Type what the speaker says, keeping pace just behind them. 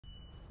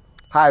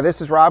Hi,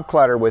 this is Rob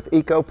Clutter with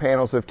Eco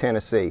Panels of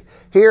Tennessee,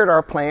 here at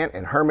our plant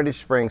in Hermitage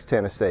Springs,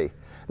 Tennessee.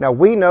 Now,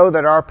 we know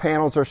that our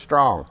panels are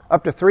strong,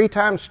 up to 3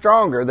 times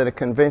stronger than a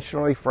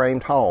conventionally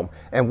framed home,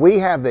 and we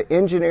have the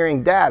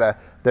engineering data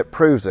that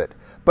proves it.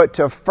 But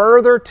to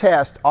further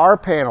test our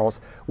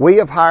panels, we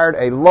have hired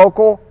a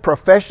local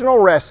professional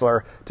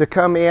wrestler to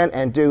come in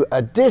and do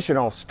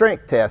additional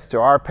strength tests to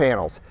our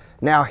panels.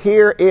 Now,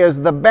 here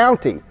is the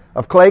bounty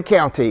of Clay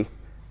County,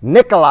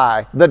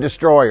 Nicholi the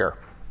Destroyer.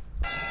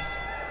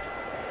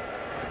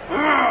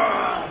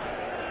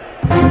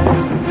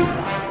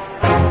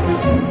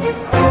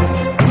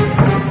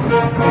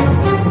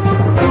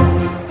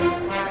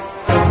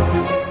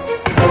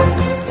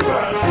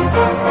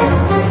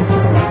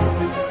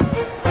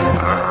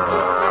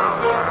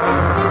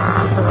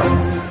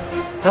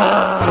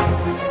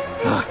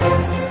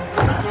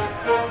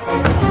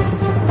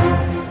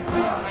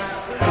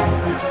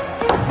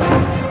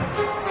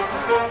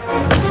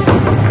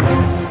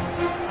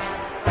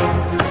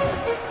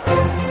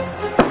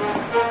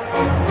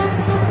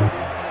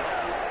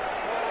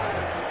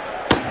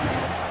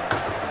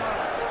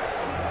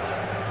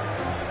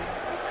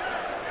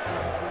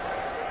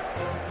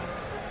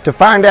 To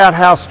find out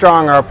how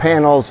strong our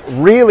panels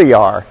really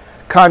are,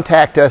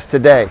 contact us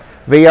today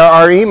via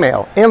our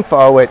email,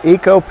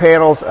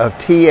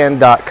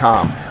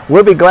 info@ecopanelsoftn.com.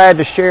 We'll be glad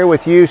to share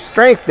with you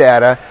strength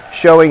data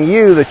showing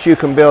you that you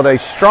can build a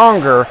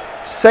stronger,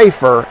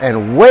 safer,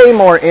 and way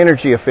more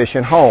energy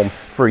efficient home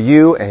for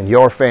you and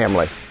your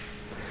family.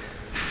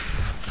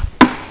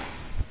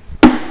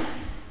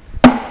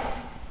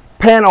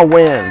 Panel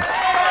wins.